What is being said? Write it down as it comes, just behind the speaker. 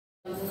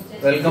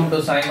Welcome to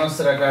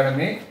సైమాస్టర్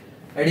academy.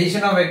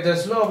 Edition of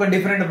vectors లో ఒక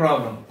different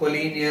problem,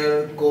 collinear,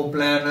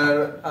 coplanar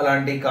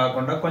అలాంటివి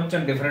కాకుండా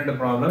కొంచెం different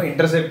problem,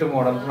 intercept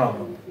model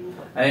problem.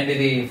 And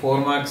ఇది 4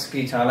 మార్క్స్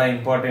కి చాలా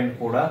ఇంపార్టెంట్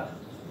కూడా.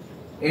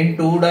 ఇన్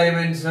 2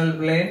 డైమెన్షనల్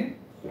ప్లేన్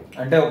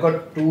అంటే ఒక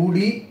 2D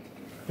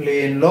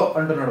ప్లేన్ లో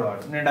అంటున్నాడు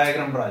వాడు. నేను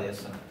డయాగ్రామ్ డ్రా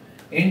చేస్తాను.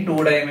 ఇన్ 2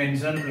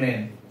 డైమెన్షనల్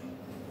ప్లేన్,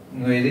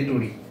 ఇది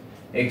 2D,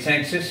 x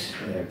axis,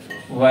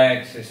 y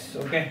axis.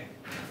 Okay,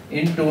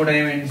 in 2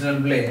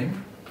 dimensional plane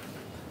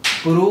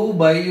prove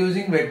by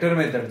using vector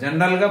method.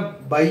 General గా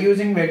బై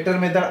యూజింగ్ వెక్టర్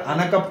మెథడ్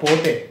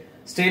అనకపోతే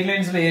స్ట్రేట్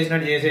లైన్స్ లో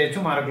చేసినట్టు చేసేయచ్చు,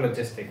 మార్కులు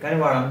వచ్చేస్తాయి. కానీ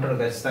వాడు అంటాడు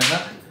ఖచ్చితంగా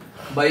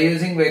by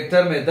using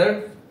vector method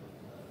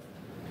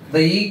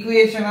the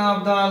equation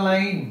of the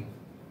line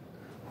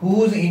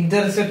whose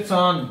intercepts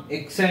on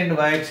X and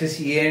why axis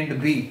A and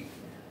B.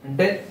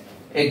 అంటే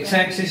ఎక్స్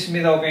యాక్సిస్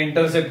మీద ఒక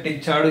ఇంటర్సెప్ట్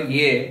ఇచ్చాడు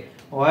ఏ,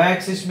 వై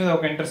యాక్సిస్ మీద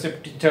ఒక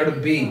ఇంటర్సెప్ట్ ఇచ్చాడు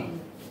బి.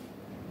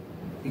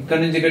 ఇక్కడ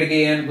నుంచి ఇక్కడికి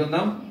ఏ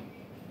అనుకుందాం,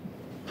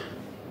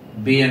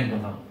 బి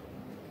అనుకుందాం.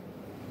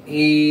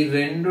 ఈ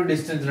రెండు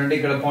డిస్టెన్స్ అంటే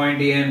ఇక్కడ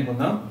పాయింట్ ఏ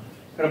అనుకుందాం,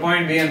 ఇక్కడ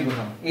పాయింట్ బి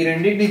అనుకుందాం. ఈ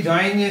రెండింటిని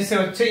జాయిన్ చేస్తే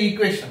వచ్చే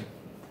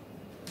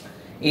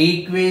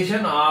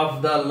equation of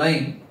the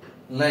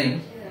line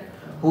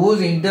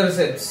whose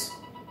intercepts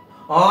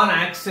on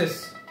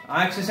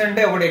axis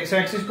అంటే ఒకటి ఎక్స్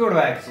యాక్సిస్ కి ఒకటి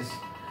why axis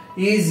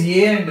is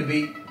a and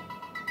B.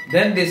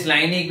 Then this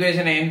line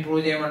equation ఏం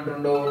prove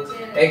చేయమంటుండో,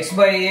 X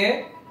by A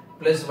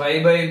plus y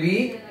by B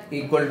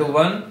equal to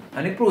 1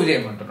 అని prove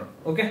చేయమంటున్నాడు.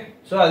 Okay,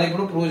 so అది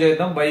ఇప్పుడు prove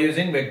చేద్దాం బై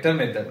యూజింగ్ వెక్టర్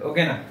మెథడ్.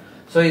 ఓకేనా?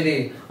 సో ఇది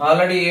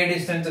ఆల్రెడీ ఏ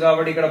డిస్టెన్స్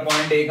కాబట్టి ఇక్కడ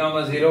point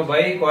a,0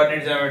 by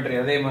coordinate geometry,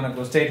 అదే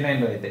మనకు స్ట్రెయిట్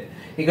లైన్ లో అయితే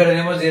ఇక్కడ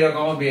ఏమో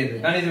 0,b అయితే,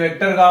 కానీ ఇది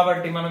వెక్టర్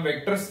కాబట్టి మనం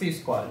వెక్టర్స్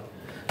తీసుకోవాలి.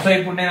 సో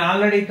ఇప్పుడు నేను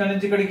ఆల్రెడీ ఇక్కడ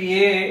నుంచి ఇక్కడికి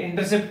ఏ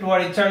ఇంటర్సెప్ట్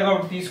వాడు ఇచ్చాడు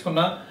కాబట్టి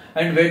తీసుకున్నా.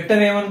 అండ్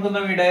వెక్టర్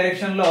ఏమనుకుందాం, ఈ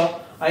డైరెక్షన్ లో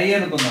ఐ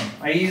అనుకుందాం,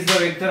 ఐ ఇస్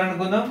ద వెక్టర్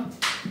అనుకుందాం.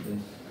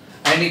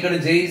 అండ్ ఇక్కడ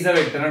జే ఇస్ ద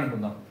వెక్టర్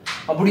అనుకుందాం.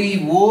 అప్పుడు ఈ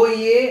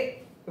ఓఏ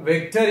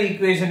వెక్టర్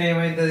ఈక్వేషన్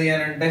ఏమైతుంది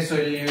అని అంటే,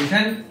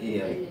 solution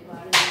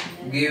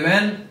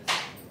given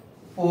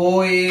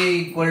OA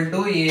equal to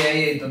AI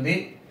అవుతుంది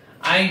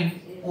అండ్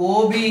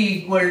ఓబి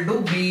ఈక్వల్ టు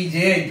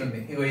బీజే అవుతుంది.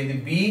 ఇగో ఇది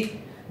బి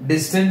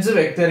డిస్టెన్స్,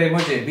 వెక్టర్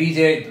ఏమో జే,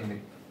 బీజే అవుతుంది.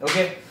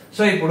 ఓకే,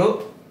 సో ఇప్పుడు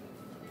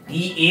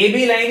ఈ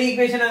ఏబి లైన్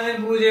ఈక్వేషన్ అనేది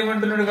ప్రూవ్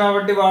చేయమంటున్నాడు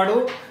కాబట్టి వాడు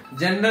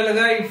జనరల్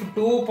గా if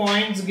 2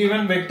 points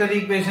given vector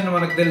equation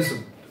మనకు తెలుసు.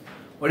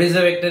 What is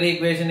the vector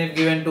equation if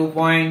given 2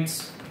 points?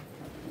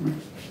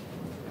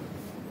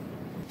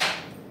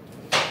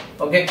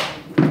 Okay,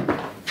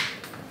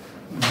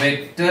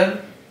 vector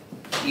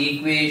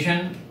equation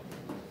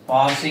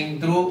passing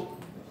through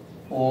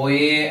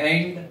OA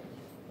and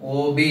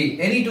OB,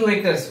 any two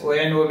vectors, OA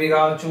and OB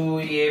కావచ్చు,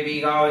 AB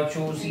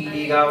కావచ్చు, CD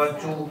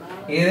కావచ్చు,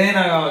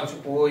 ఏదైనా కావచ్చు.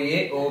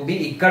 OA OB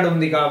ఇక్కడ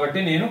ఉంది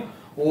కాబట్టి నేను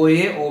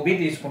OA OB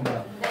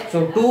తీసుకుంటాను. సో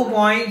 2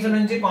 పాయింట్స్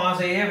నుంచి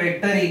పాస్ అయ్యే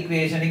వెక్టర్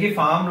ఈక్వేషన్ కి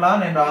ఫార్ములా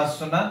నేను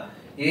రాస్తున్నా.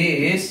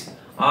 is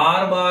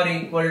r bar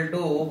equal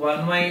to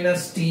 1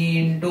 minus t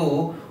into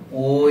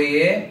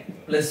OA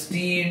plus t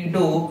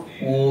into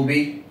OB.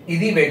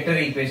 ఇది vector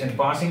equation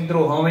passing through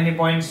how many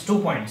points? 2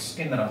 points.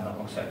 కింద రాద్దాం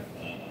ఒకసారి,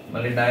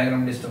 మళ్ళీ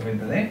డయాగ్రామ్ డిస్టర్బ్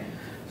అవుతుంది.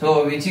 So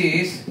which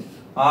is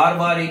r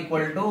bar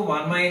equal to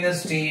 1 minus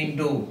t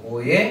into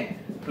OA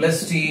plus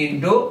t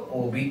into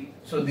OB.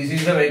 So this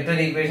is the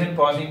vector equation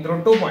passing through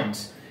 2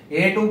 points.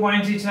 A 2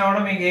 points ఇచ్చినా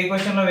కూడా మీకు ఏ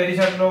question లో very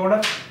short లో కూడా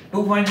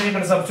 2 points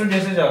ఇక్కడ substitute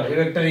చేస్తే చాలు, ఈ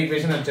వెక్టర్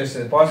ఈక్వేషన్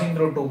వచ్చేస్తుంది పాసింగ్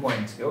త్రూ 2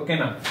 పాయింట్స్.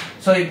 ఓకేనా?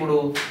 సో ఇప్పుడు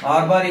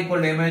r బార్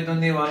ఈక్వల్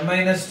ఏమైతుంది, 1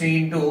 మైనస్ టీ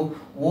ఇంటూ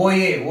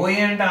ఓఏ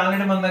అంటే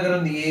ఆల్రెడీ మన దగ్గర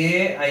ఉంది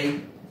AI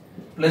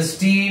plus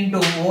tea into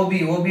OB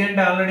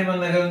అంటే ఆల్రెడీ మన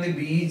దగ్గర ఉంది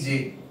బీజే.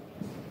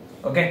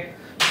 ఓకే,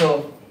 సో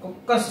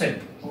ఒక్క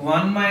step,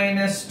 1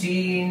 minus tea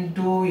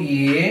into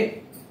A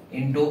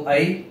into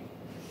I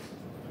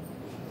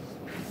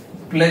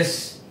plus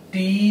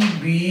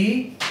TB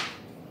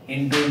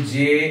into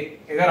జే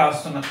ఇక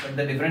రాస్తున్నా. పెద్ద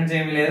డిఫరెన్స్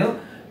ఏమీ లేదు,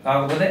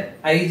 కాకపోతే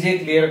ఐజే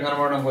క్లియర్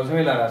కనబడడం కోసం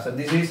ఇలా రాస్తా.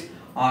 This is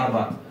r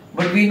bar.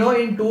 But we know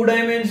in 2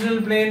 dimensional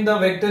plane the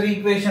vector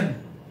equation,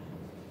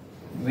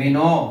 we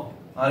know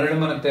already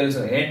మనకు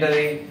తెలుసు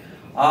ఏంటది,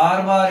 r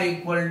bar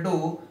equal to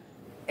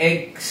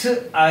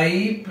xi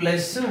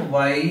plus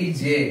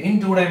yj in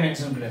 2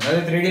 dimensional plane.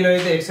 అదే 3D లో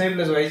అయితే xi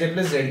plus yj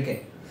plus zk.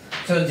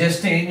 So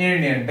just ఏం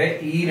చేయండి అంటే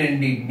ఈ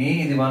రెండింటిని,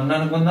 ఇది 1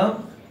 అనుకుందాం,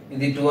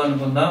 ఇది 2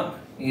 అనుకుందాం,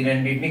 ఈ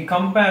రెండింటిని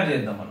కంపేర్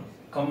చేద్దాం మనం.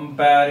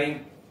 Comparing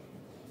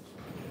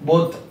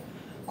both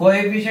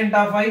coefficient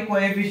of i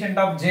coefficient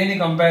of j ని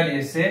కంపేర్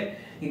చేస్తే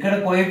ఇక్కడ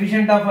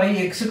కోఎఫిషియంట్ ఆఫ్ i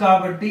x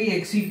కాబట్టి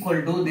x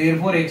equal to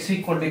therefore x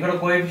equal to ఇక్కడ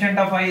కోఎఫిషియంట్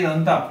ఆఫ్ i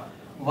ఇదంతా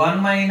 1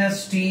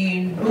 మైనస్ t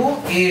ఇంటూ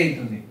a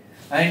అవుతుంది.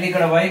 అండ్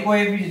ఇక్కడ y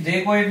coefficient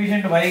j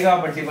coefficient y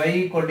కాబట్టి y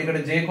equal to ఇక్కడ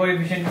j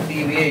కోఎఫిషియంట్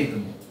dv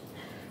అవుతుంది.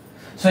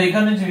 సో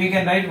ఇక్కడ నుంచి we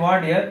can write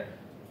what here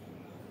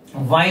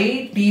y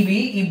tv,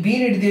 ఈ b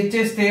ని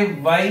తెచ్చేస్తే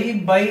y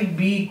by b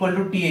equal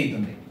to t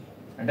అవుతుంది.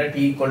 అంటే t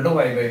equal to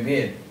y by b.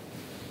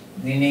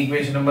 దీని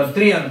ఈక్వేషన్ నెంబర్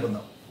 3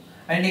 అనుకుందాం.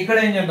 అండ్ ఇక్కడ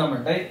ఏం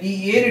చేద్దామంటే ఈ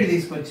a ని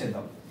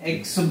తీసుకొచ్చేద్దాం,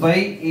 x by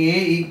a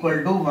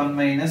equal to 1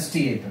 minus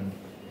t అవుతుంది.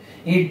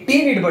 ఈ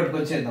టీని ఇటు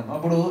పట్టుకొచ్చేద్దాం.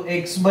 అప్పుడు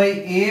x by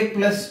A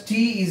plus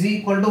T is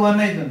equal to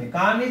 1 అవుతుంది.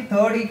 కానీ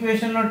థర్డ్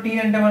ఈక్వేషన్ లో టీ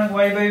అంటే మనకు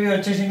y బై v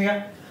వచ్చేసిందిగా.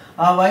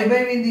 ఆ y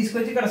బై v ని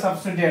తీసుకొచ్చి ఇక్కడ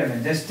సబ్స్టిట్యూట్ చేయడమే.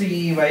 జస్ట్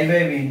ఈ y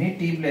బై v ని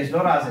t ప్లేస్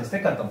లో రాసేస్తే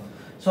ఖతం.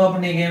 సో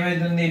అప్పుడు నీకు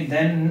ఏమైతుంది,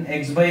 then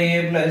x by A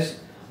plus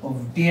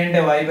t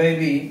అంటే y by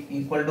v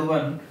equal to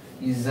 1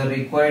 is the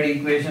required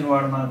equation.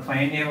 వాడు మనకు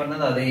ఫైండ్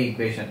చేయమన్నది అదే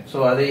ఈక్వేషన్. సో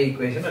అదే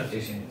ఈక్వేషన్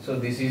వచ్చేసింది. So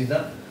this is the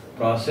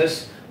process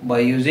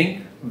by using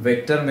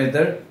vector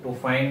method to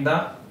find the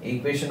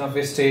equation of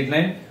a straight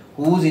line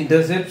whose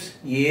intercepts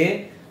a,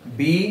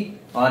 b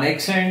on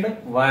x and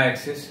y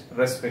axis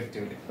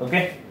respectively.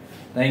 Okay,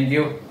 thank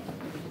you.